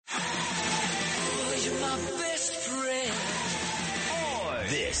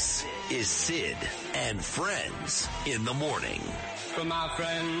This is Sid and Friends in the morning. For my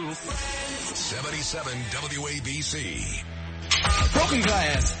friends. 77 WABC. Broken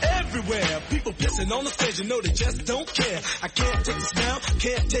glass everywhere. People pissing on the stage, you know they just don't care. I can't take the smell,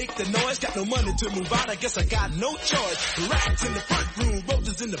 can't take the noise. Got no money to move out, I guess I got no choice. Rats in the front room,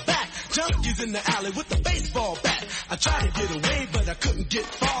 roaches in the back. Junkies in the alley with the baseball bat. I tried to get away, but I couldn't get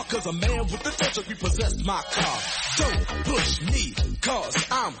far. Cause a man with the torch repossessed my car. Don't push me, cause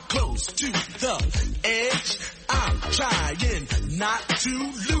I'm close to the edge. I'm trying not to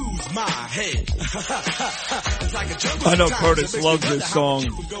lose my head. It's like a jungle. I know Curtis loves this song.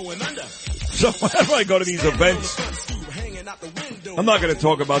 So whenever I go to these events, I'm not going to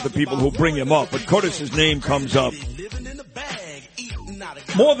talk about the people who bring him up, but Curtis's name comes up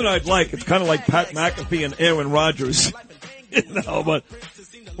more than I'd like. It's kind of like Pat McAfee and Aaron Rodgers, but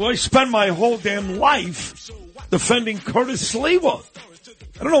I spend my whole damn life defending Curtis Sliwa.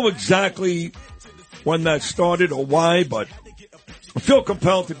 I don't know exactly when that started or why, but I feel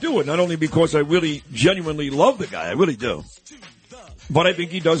compelled to do it, not only because I really genuinely love the guy, I really do, but I think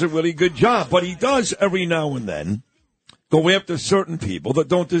he does a really good job. But he does every now and then go after certain people that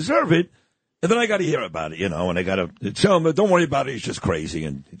don't deserve it, and then I got to hear about it, and I got to tell him, don't worry about it, he's just crazy,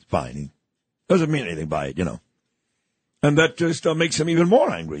 and it's fine. He doesn't mean anything by it, And that just makes him even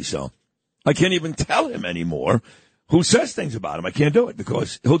more angry, so I can't even tell him anymore who says things about him. I can't do it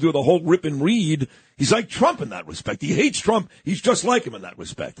because he'll do the whole rip and read. He's like Trump in that respect. He hates Trump. He's just like him in that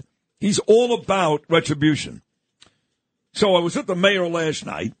respect. He's all about retribution. So I was at the mayor last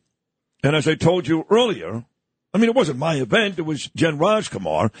night, and as I told you earlier, it wasn't my event. It was Jen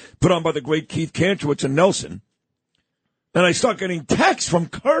Rajkumar, put on by the great Keith Kantrowitz and Nelson. And I start getting texts from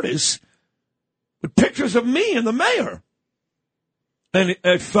Curtis with pictures of me and the mayor. And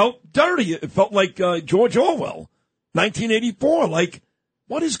it felt dirty. It felt like George Orwell. 1984, like,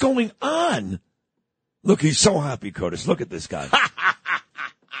 what is going on? Look, he's so happy, Curtis. Look at this guy.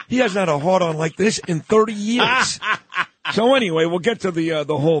 He hasn't had a hard-on like this in 30 years. So anyway, we'll get to the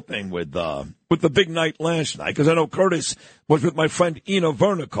whole thing with the big night last night, because I know Curtis was with my friend Ina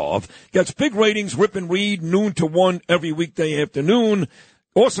Vernikov. Gets big ratings, rip and read, noon to 1 every weekday afternoon.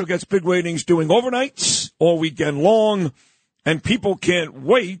 Also gets big ratings doing overnights all weekend long, and people can't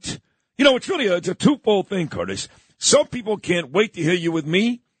wait. It's a twofold thing, Curtis. Some people can't wait to hear you with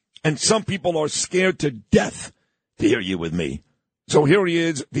me, and some people are scared to death to hear you with me. So here he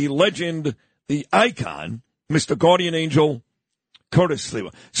is, the legend, the icon, Mr. Guardian Angel, Curtis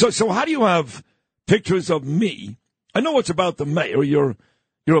Sliwa. So how do you have pictures of me? I know it's about the mayor. You're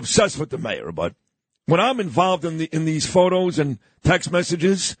obsessed with the mayor, but when I'm involved in these photos and text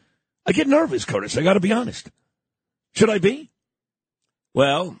messages, I get nervous, Curtis. I got to be honest. Should I be?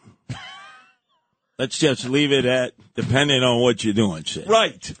 Well, let's just leave it at depending on what you're doing, Sid.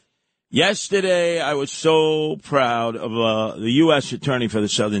 Right. Yesterday, I was so proud of the U.S. Attorney for the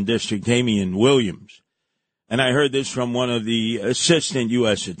Southern District, Damian Williams. And I heard this from one of the assistant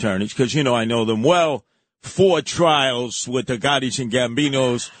U.S. attorneys, because, I know them well. 4 trials with the Gattis and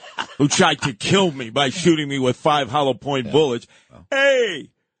Gambinos who tried to kill me by shooting me with 5 hollow point bullets. Wow. Hey,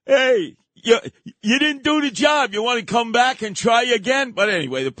 you didn't do the job. You want to come back and try again? But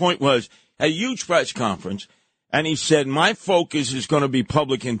anyway, the point was, a huge press conference, and he said, my focus is going to be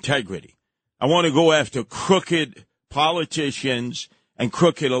public integrity. I want to go after crooked politicians and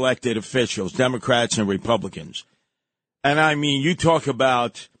crooked elected officials, Democrats and Republicans. And you talk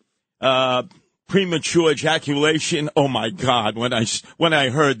about premature ejaculation. Oh, my God. When I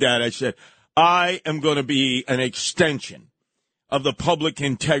heard that, I said, I am going to be an extension of the public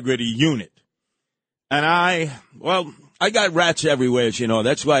integrity unit. And I got rats everywhere, as you know.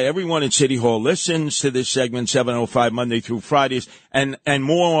 That's why everyone at City Hall listens to this segment, 7:05 Monday through Fridays, and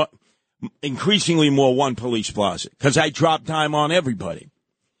more, increasingly more, One Police Plaza, because I drop time on everybody.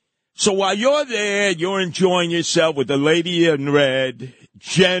 So while you're there, you're enjoying yourself with the lady in red,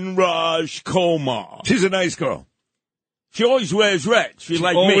 Jen Rajkumar. She's a nice girl. She always wears red. She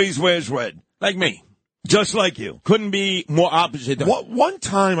like me. Always wears red. Like me. Just like you. Couldn't be more opposite. One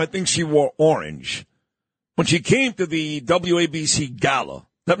time, I think she wore orange. When she came to the WABC gala,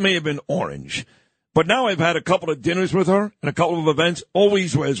 that may have been orange. But now I've had a couple of dinners with her and a couple of events.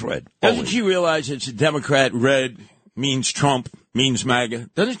 Always wears red. Doesn't she realize it's a Democrat? Red means Trump, means MAGA.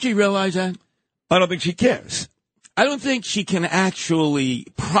 Doesn't she realize that? I don't think she cares. I don't think she can actually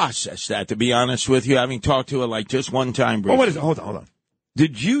process that, to be honest with you, having talked to her like just one time. Oh, wait a second. Hold on.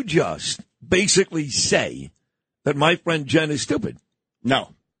 Did you just basically say that my friend Jen is stupid? No.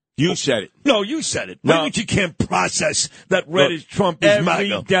 You said it. No, you said it. No. Why would you can't process that red is Trump is every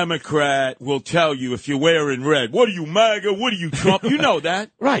MAGA? Democrat will tell you if you're wearing red, what are you, MAGA? What are you, Trump? You know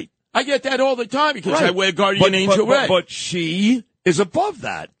that. Right. I get that all the time because Right. I wear Guardian Angel red. But she is above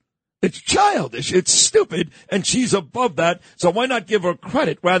that. It's childish. It's stupid. And she's above that. So why not give her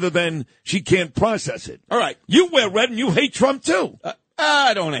credit rather than she can't process it? All right. You wear red and you hate Trump, too.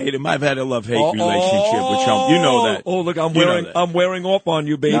 I don't hate him. I've had a love-hate relationship with Trump. You know that. Oh, look, I'm wearing off on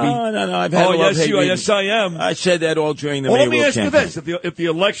you, baby. No. I've had a love-hate. Yes, I am. I said that all during the Well, May let me Rule ask campaign. you this. If the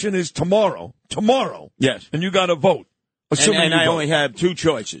election is tomorrow, Yes. and you got to vote, assuming And you I vote, only have two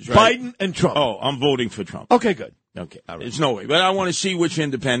choices, right? Biden and Trump. Oh, I'm voting for Trump. Okay, good. Okay. There's no way. But I want to see which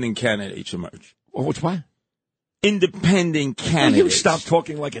independent candidates emerge. Well, which one? Independent Will candidates. you stop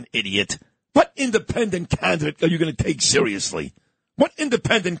talking like an idiot? What independent candidate are you going to take seriously? What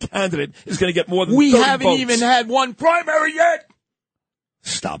independent candidate is going to get more than 30 haven't votes? even had one primary yet.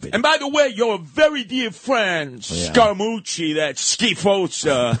 Stop it. And by the way, your very dear friend, Scaramucci, that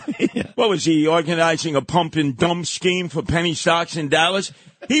Schifosa, what was he, organizing a pump and dump scheme for penny stocks in Dallas?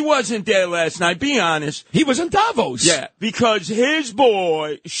 He wasn't there last night, be honest. He was in Davos. Yeah, because his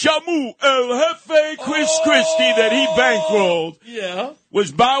boy, Shamu El Jefe Chris Christie, that he bankrolled,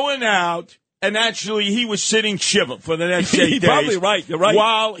 was bowing out. And actually, he was sitting shiva for the next 8 days. You're probably right. You're right.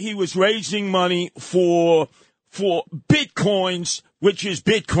 While he was raising money for Bitcoins, which is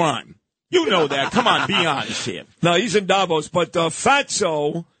bit crime. You know that. Come on, be honest here. No, he's in Davos, but fat,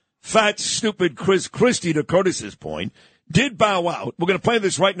 stupid Chris Christie, to Curtis's point, did bow out. We're going to play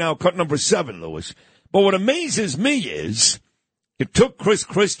this right now, cut number 7, Lewis. But what amazes me is it took Chris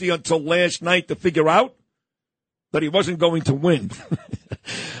Christie until last night to figure out that he wasn't going to win.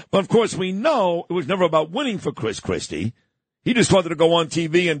 But, of course, we know it was never about winning for Chris Christie. He just wanted to go on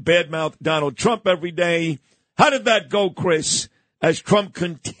TV and badmouth Donald Trump every day. How did that go, Chris, as Trump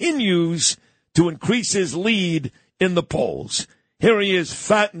continues to increase his lead in the polls? Here he is,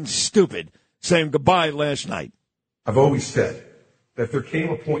 fat and stupid, saying goodbye last night. I've always said that there came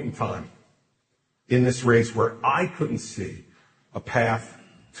a point in time in this race where I couldn't see a path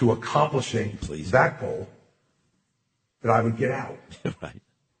to accomplishing that goal, that I would get out. Right.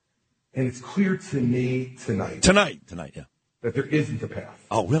 And it's clear to me tonight, yeah, that there isn't a path.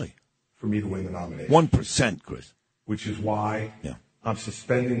 Oh, really? For me to win the nomination. 1%, Chris. Which is why I'm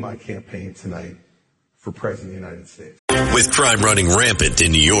suspending my campaign tonight for President of the United States. With crime running rampant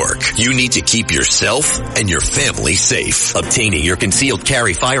in New York, you need to keep yourself and your family safe. Obtaining your concealed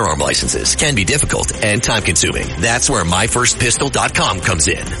carry firearm licenses can be difficult and time-consuming. That's where MyFirstPistol.com comes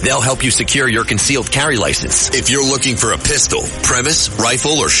in. They'll help you secure your concealed carry license. If you're looking for a pistol, premise,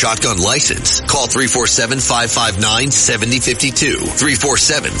 rifle, or shotgun license, call 347-559-7052.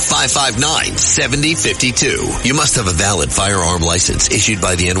 347-559-7052. You must have a valid firearm license issued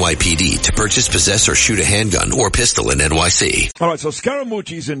by the NYPD to purchase, possess, or shoot a handgun or pistol in NYC. All right, so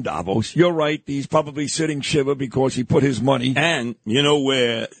Scaramucci's in Davos. You're right. He's probably sitting shiva because he put his money. And you know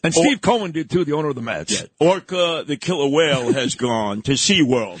where... And Steve Cohen did, too, the owner of the Mets. Yeah. Orca, the killer whale, has gone to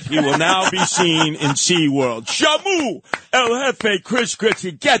SeaWorld. He will now be seen in SeaWorld. Shamu El Jefe Chris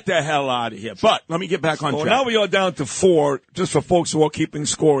Christie, get the hell out of here. But let me get back on track. Now we are down to 4, just for folks who are keeping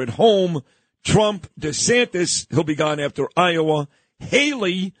score at home. Trump, DeSantis, he'll be gone after Iowa.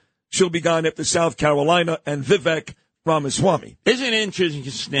 Haley, she'll be gone after South Carolina. And Vivek Ramaswamy. Isn't it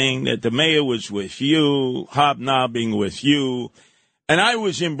interesting that the mayor was with you, hobnobbing with you, and I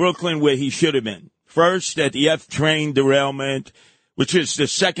was in Brooklyn where he should have been. First at the F train derailment, which is the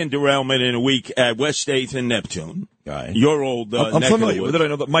second derailment in a week at West 8th and Neptune. Right. Your old I'm familiar with it. I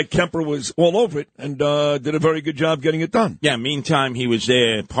know that Mike Kemper was all over it and did a very good job getting it done. Yeah, meantime, he was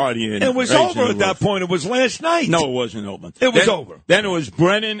there partying. It was over at that point. It was last night. No, it wasn't over. It was over. Then it was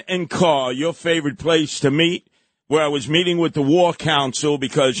Brennan and Carr, your favorite place to meet, where I was meeting with the War Council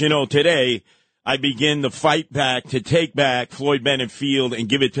because, today I begin the fight back to take back Floyd Bennett Field and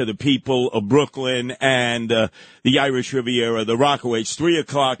give it to the people of Brooklyn and the Irish Riviera, the Rockaways.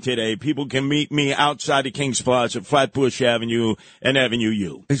 3:00 today. People can meet me outside of Kings Plaza, Flatbush Avenue, and Avenue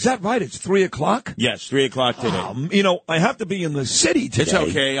U. Is that right? It's 3:00? Yes, 3:00 today. I have to be in the city today. It's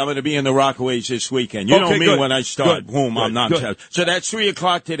okay. I'm going to be in the Rockaways this weekend. You know me good. when I start. Good. Boom, Good. I'm not. Good. So that's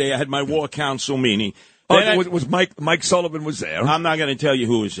 3:00 today. I had my War Council meeting. Was Mike Sullivan was there? I'm not going to tell you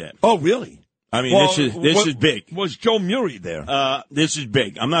who was there. Oh, really? I mean, this is big. Was Joe Murray there? This is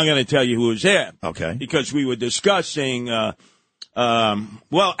big. I'm not going to tell you who was there. Okay. Because we were discussing,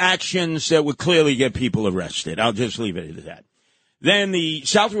 actions that would clearly get people arrested. I'll just leave it at that. Then the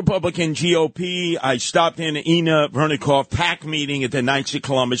South Republican GOP, I stopped in Ina Vernikoff PAC meeting at the Knights of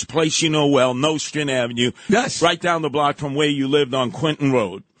Columbus, place you know well, Nostrand Avenue. Yes. Right down the block from where you lived on Quinton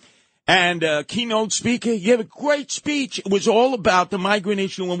Road. and keynote speaker. You have a great speech. It was all about the migrant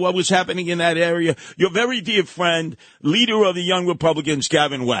issue and what was happening in that area. Your very dear friend, leader of the Young Republicans,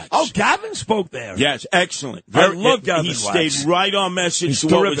 Gavin Wax. Oh, Gavin spoke there. Yes, excellent. I love Gavin He Wax. stayed right on message He's to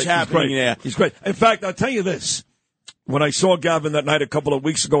terrific. what was happening there. He's great. In fact, I'll tell you this. When I saw Gavin that night a couple of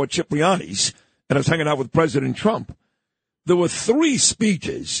weeks ago at Cipriani's, and I was hanging out with President Trump, there were 3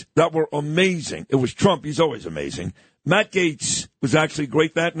 speeches that were amazing. It was Trump. He's always amazing. Matt Gaetz was actually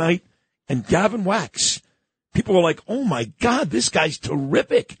great that night. And Gavin Wax. People were like, oh, my God, this guy's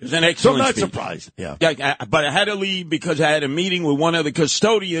terrific. It was an excellent So I'm not speech. surprised. Yeah. But I had to leave because I had a meeting with one of the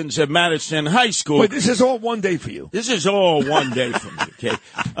custodians at Madison High School. Wait, this is all one day for you? This is all one day for me, okay?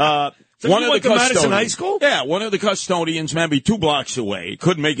 So one you of went the to Madison custodians- High School? Yeah, one of the custodians, maybe 2 blocks away,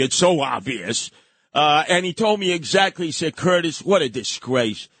 couldn't make it so obvious. And he told me exactly, he said, Curtis, what a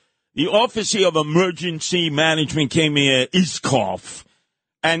disgrace. The Office of Emergency Management came here, ISCOF,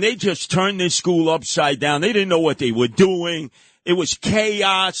 and they just turned this school upside down. They didn't know what they were doing. It was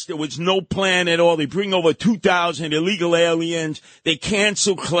chaos. There was no plan at all. They bring over 2,000 illegal aliens. They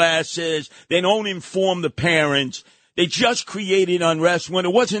cancel classes. They don't inform the parents. They just created unrest when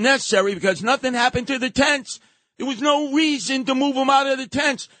it wasn't necessary because nothing happened to the tents. There was no reason to move them out of the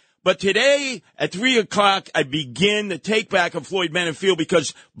tents. But today, at 3 o'clock, I begin the take back of Floyd Bennett Field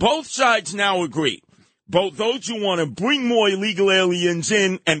because both sides now agree. Both those who want to bring more illegal aliens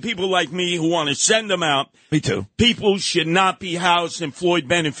in and people like me who want to send them out. Me too. People should not be housed in Floyd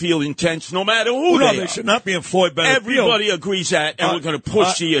Bennett Field in tents, no matter who they are. should not be in Floyd Bennett Everybody Field. agrees that, and we're going to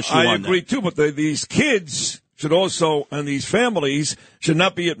push the issue on that. I agree, too, but these kids should also, and these families, should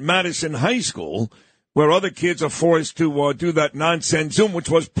not be at Madison High School, where other kids are forced to do that nonsense Zoom, which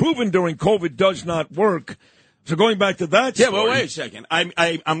was proven during COVID does not work. So going back to that story. Yeah, but wait a second. I'm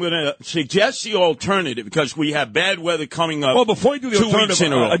going to suggest the alternative because we have bad weather coming up. Well, before you do the 2 alternative, weeks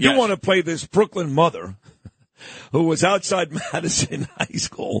in a row. I do Yes. want to play this Brooklyn mother who was outside Madison High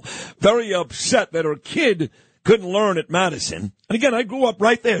School, very upset that her kid couldn't learn at Madison. And again, I grew up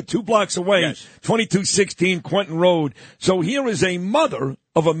right there, 2 blocks away, Yes. 2216 Quentin Road. So here is a mother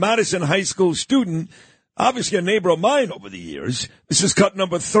of a Madison High School student, obviously a neighbor of mine over the years. This is cut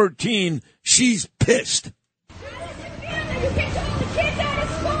number 13. She's pissed. You get all the kids out of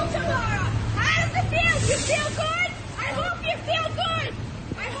school tomorrow. How does it feel? You feel good? I hope you feel good.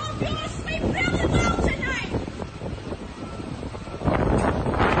 I hope you'll sleep really well tonight.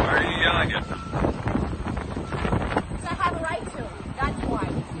 Why are you yelling at them? Because I have a right to. That's why.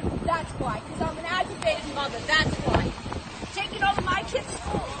 That's why. Because I'm an aggravated mother. That's why. Taking over my kids'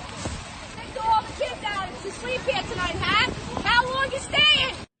 school. Take all the kids out to sleep here tonight, huh? How long you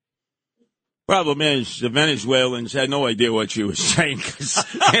staying? Problem is, the Venezuelans had no idea what she was saying because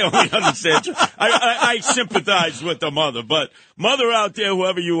they only understand. I sympathize with the mother, but mother out there,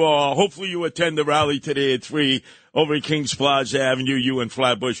 whoever you are, hopefully you attend the rally today at 3 over at Kings Plaza Avenue, you and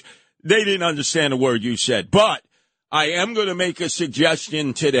Flatbush. They didn't understand a word you said, but I am going to make a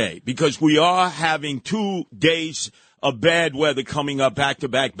suggestion today because we are having 2 days of bad weather coming up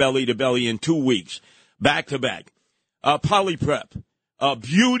back-to-back, belly-to-belly in 2 weeks, back-to-back. Polyprep. A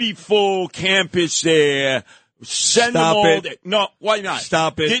beautiful campus there. Send Stop them all it. there. No, why not?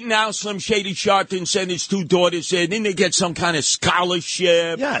 Stop it. Didn't now Slim Shady Sharpton send his 2 daughters there? Didn't they get some kind of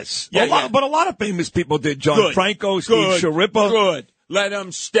scholarship? Yes. Yeah, But a lot of famous people did. John Good. Franco, Steve Sharippa. Good. Let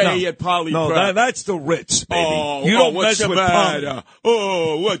them stay at Polyprep. No, that's the Ritz, baby. Oh, you don't what's mess the with matter? Tom.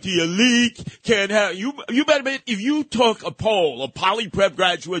 Oh, what, the elite can't have, you better bet if you took a poll of Polyprep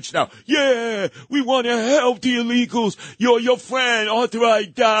graduates now, yeah, we want to help the illegals, your friend, Arthur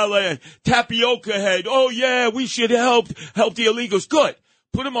Idala, Tapioca Head, oh yeah, we should help the illegals. Good.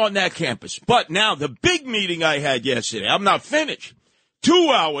 Put them on that campus. But now the big meeting I had yesterday, I'm not finished.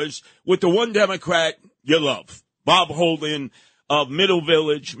 2 hours with the one Democrat you love, Bob Holden, of Middle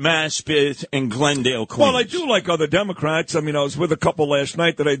Village, Maspeth, and Glendale, Queens. Well, I do like other Democrats. I mean, I was with a couple last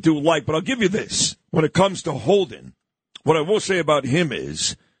night that I do like, but I'll give you this. When it comes to Holden, what I will say about him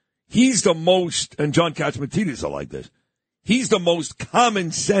is he's the most, and John Katzmatidis are like this, he's the most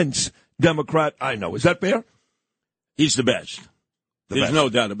common sense Democrat I know. Is that fair? He's the best. There's no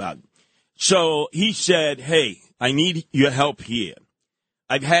doubt about it. So he said, hey, I need your help here.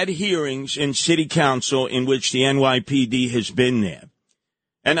 I've had hearings in city council in which the NYPD has been there.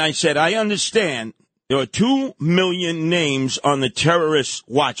 And I said, I understand there are 2 million names on the terrorist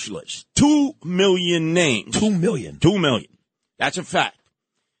watch list. 2 million names. 2 million. 2 million. That's a fact.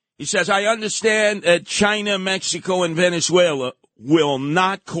 He says, I understand that China, Mexico, and Venezuela will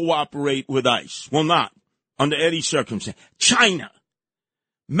not cooperate with ICE. Will not, under any circumstance. China,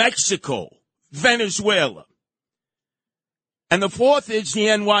 Mexico, Venezuela. And the fourth is the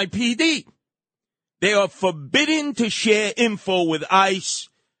NYPD. They are forbidden to share info with ICE.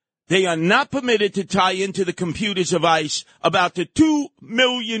 They are not permitted to tie into the computers of ICE about the 2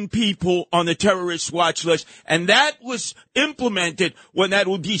 million people on the terrorist watch list. And that was implemented when that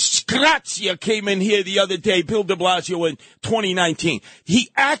disgrazia came in here the other day, Bill de Blasio, in 2019. He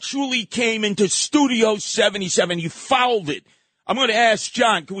actually came into Studio 77. He fouled it. I'm going to ask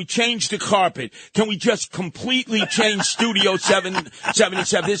John, can we change the carpet? Can we just completely change Studio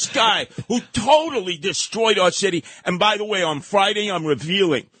 777? This guy who totally destroyed our city. And by the way, on Friday, I'm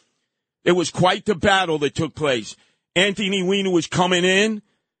revealing. It was quite the battle that took place. Anthony Weiner was coming in,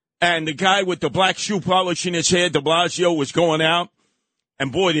 and the guy with the black shoe polish in his head, de Blasio, was going out.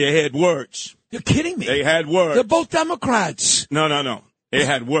 And, boy, they had words. You're kidding me. They had words. They're both Democrats. No. They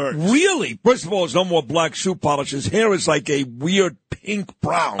had words. Really? First of all, there's no more black shoe polish. His hair is like a weird pink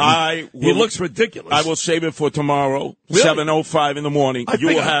brown. He looks ridiculous. I will save it for tomorrow, really? 7:05 in the morning. You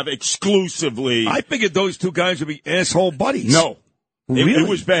will have exclusively. I figured those two guys would be asshole buddies. No. Really? It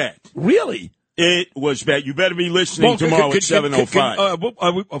was bad. Really? It was bad. You better be listening tomorrow at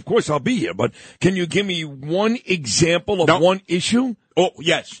 7:05. Of course, I'll be here. But can you give me one example of one issue? Oh,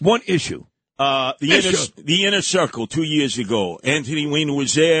 yes. One issue. The inner circle 2 years ago. Anthony Weiner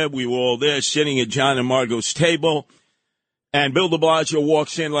was there. We were all there sitting at John and Margot's table. And Bill de Blasio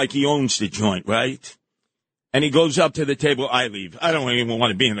walks in like he owns the joint, right? And he goes up to the table. I leave. I don't even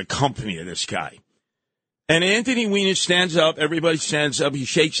want to be in the company of this guy. And Anthony Weiner stands up. Everybody stands up. He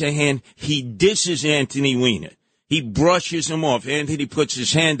shakes a hand. He disses Anthony Weiner. He brushes him off. Anthony puts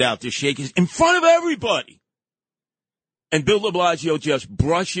his hand out to shake his in front of everybody. And Bill de Blasio just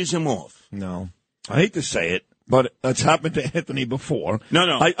brushes him off. No. I hate to say it, but that's happened to Anthony before.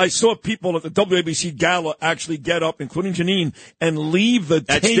 No. I saw people at the WABC gala actually get up, including Janine, and leave the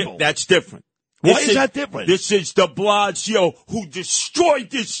table. That's different. Why is that different? This is de Blasio who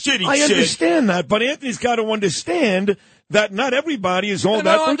destroyed this city, I Sid. understand that, but Anthony's got to understand that not everybody is all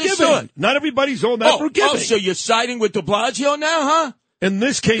that forgiving. Not everybody's all that forgiving. Oh, so you're siding with de Blasio now, huh? In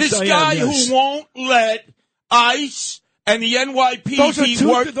this case, this guy who won't let ICE and the NYPD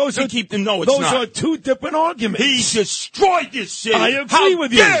work to keep them. No, it's not. Those are two different arguments. He destroyed this city. I agree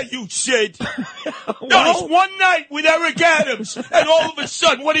with you. How dare you, Sid? Well, one night with Eric Adams, and all of a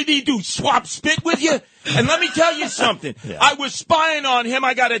sudden, what did he do? Swap spit with you? And let me tell you something. Yeah. I was spying on him.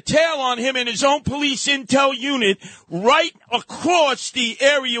 I got a tail on him in his own police intel unit right across the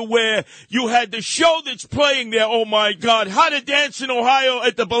area where you had the show that's playing there. Oh, my God. How to Dance in Ohio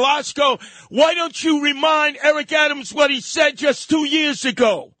at the Belasco. Why don't you remind Eric Adams what he said just 2 years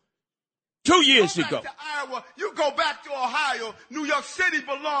ago? 2 years ago. Back to Iowa, you go back to Ohio. New York City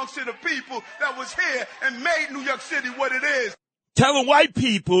belongs to the people that was here and made New York City what it is. Telling white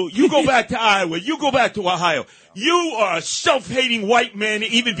people, you go back to Iowa, you go back to Ohio. You are a self-hating white man to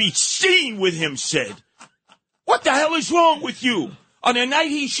even be seen with him, Sid. What the hell is wrong with you? On a night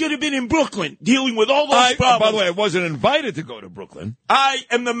he should have been in Brooklyn, dealing with all those problems. By the way, I wasn't invited to go to Brooklyn. I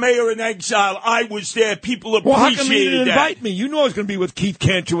am the mayor in exile. I was there. People appreciated that. Well, how come you didn't invite me? You know I was going to be with Keith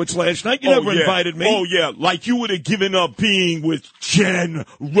Kantrowitz last night. You never invited me. Oh, yeah. Like you would have given up being with Jen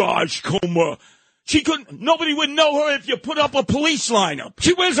Rajkumar. She couldn't. Nobody would know her if you put up a police lineup.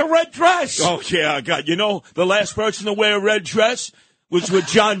 She wears a red dress. Oh, yeah, God. You know, the last person to wear a red dress was with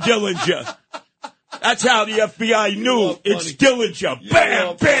John Dillinger. That's how the FBI knew. It's Dillinger.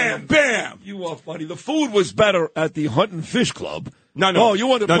 Bam, bam, bam. You are funny. The food was better at the Hunt and Fish Club. No. Oh, you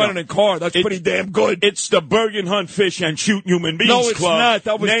wanted to put in a car. That's pretty damn good. It's the Bergen Hunt Fish and Shoot Human Beings Club. No, it's Club. not.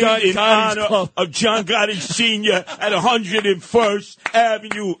 That was named in honor Club. of John Gotti Sr. at 101st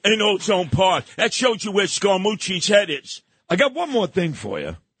Avenue in Ozone Park. That shows you where Scaramucci's head is. I got one more thing for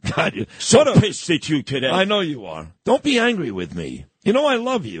you. God, so pissed at you today. I know you are. Don't be angry with me. You know I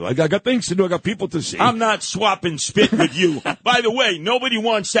love you. I got things to do. I got people to see. I'm not swapping spit with you. By the way, nobody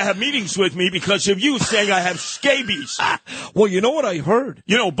wants to have meetings with me because of you saying I have scabies. Well, you know what I heard?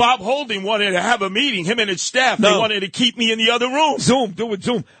 You know, Bob Holding wanted to have a meeting, him and his staff. They wanted to keep me in the other room. Zoom, do it,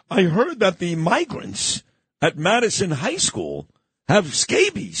 Zoom. I heard that the migrants at Madison High School have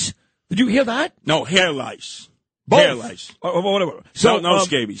scabies. Did you hear that? No, hair lice. Both. Hair lice. Whatever. So, no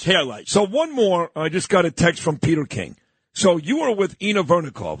scabies, hair lice. So one more, I just got a text from Peter King. So you were with Ina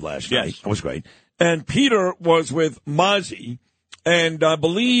Vernikov last night. That was great. And Peter was with Mozzie and I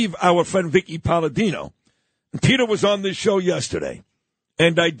believe our friend Vicky Palladino. And Peter was on this show yesterday.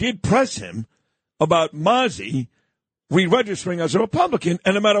 And I did press him about Mozzie re-registering as a Republican.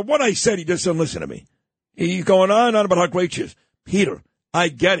 And no matter what I said, he just didn't listen to me. He's going on about how great she is. Peter, I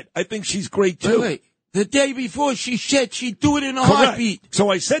get it. I think she's great, too. Wait. The day before, she said she'd do it in a heartbeat. So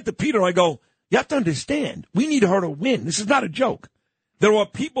I said to Peter, I go, You have to understand, we need her to win. This is not a joke. There are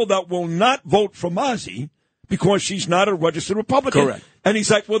people that will not vote for Mozzie because she's not a registered Republican. Correct. And he's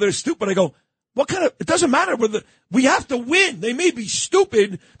like, well, they're stupid. I go, what kind of, it doesn't matter whether, we have to win. They may be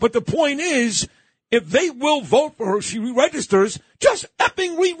stupid, but the point is, if they will vote for her, she re-registers, just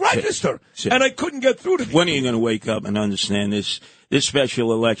effing re-register. And I couldn't get through to When are you going to wake up and understand this? This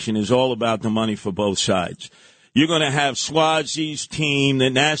special election is all about the money for both sides. You're going to have Swazi's team, the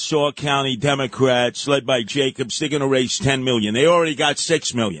Nassau County Democrats, led by Jacobs. They're going to raise $10 million. They already got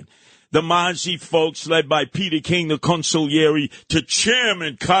 $6 million. The Mozzie folks, led by Peter King, the consigliere, to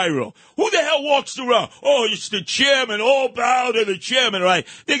Chairman Cairo. Who the hell walks around? Oh, it's the chairman. All bow to the chairman, right?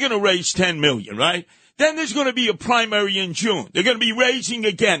 They're going to raise $10 million, right? Then there's going to be a primary in June. They're going to be raising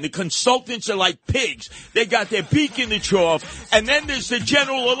again. The consultants are like pigs. They got their beak in the trough. And then there's the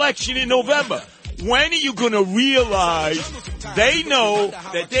general election in November. When are you going to realize they know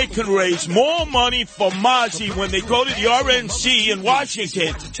that they can raise more money for Mozzie when they go to the RNC in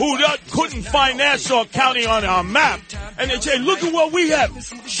Washington, who couldn't find Nassau County on our map, and they say, look at what we have.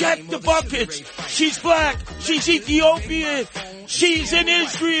 Check the buckets. She's black. She's Ethiopian. She's in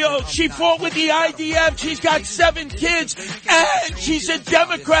Israel. She fought with the IDF. She's got 7 kids. And she's a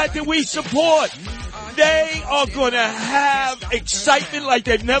Democrat that we support. They are going to have excitement like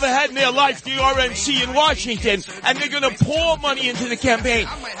they've never had in their life, the RNC in Washington, and they're going to pour money into the campaign.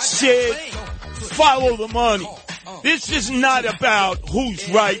 Sid, follow the money. This is not about who's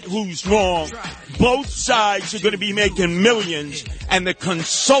right, who's wrong. Both sides are going to be making millions, and the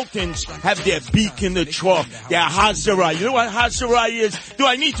consultants have their beak in the trough. They're Hazarai. You know what Hazarai is? Do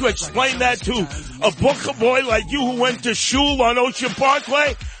I need to explain that to a booker boy like you who went to shul on Ocean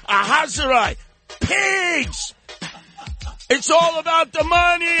Parkway? A Hazarai. Pigs! It's all about the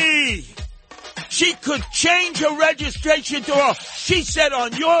money. She could change her registration to her. She said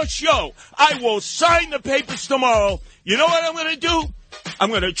on your show, I will sign the papers tomorrow. You know what I'm going to do? I'm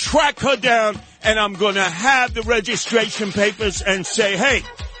going to track her down, and I'm going to have the registration papers and say, hey,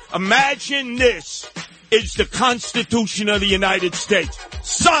 imagine this is the Constitution of the United States.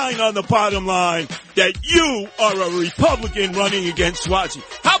 Sign on the bottom line that you are a Republican running against Swazi.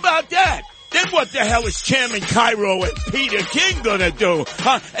 How about that? Then what the hell is Chairman Cairo and Peter King gonna do?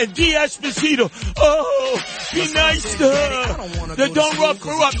 Huh? And D'Esposito, oh, be nice to her. Don't rough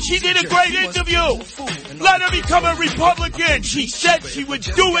her up. She did a great interview. Let her become a Republican. She said she would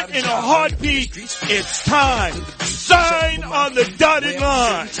do it in a heartbeat. It's time. Sign on the dotted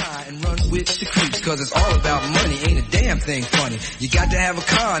line. And run with the creeps, cause it's all about money. Ain't a damn thing funny. You got to have a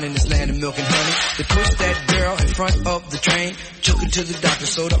con in this land of milk and honey. They pushed that girl in front of the train, took her to the doctor,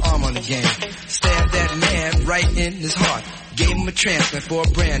 sewed her arm on the game. Stabbed that man right in his heart. Gave him a transplant for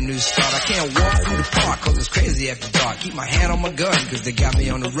a brand new start. I can't walk through the park cause it's crazy after dark. Keep my hand on my gun cause they got me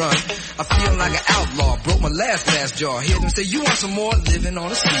on the run. I feel like an outlaw. Broke my last glass jaw. Hear them say, you want some more? Living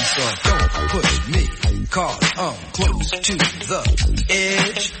on a seesaw. Don't push me cause I'm close to the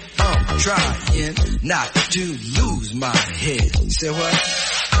edge. I'm trying not to lose my head. You say what?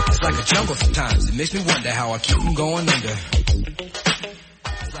 It's like a jungle sometimes. It makes me wonder how I keep from going under.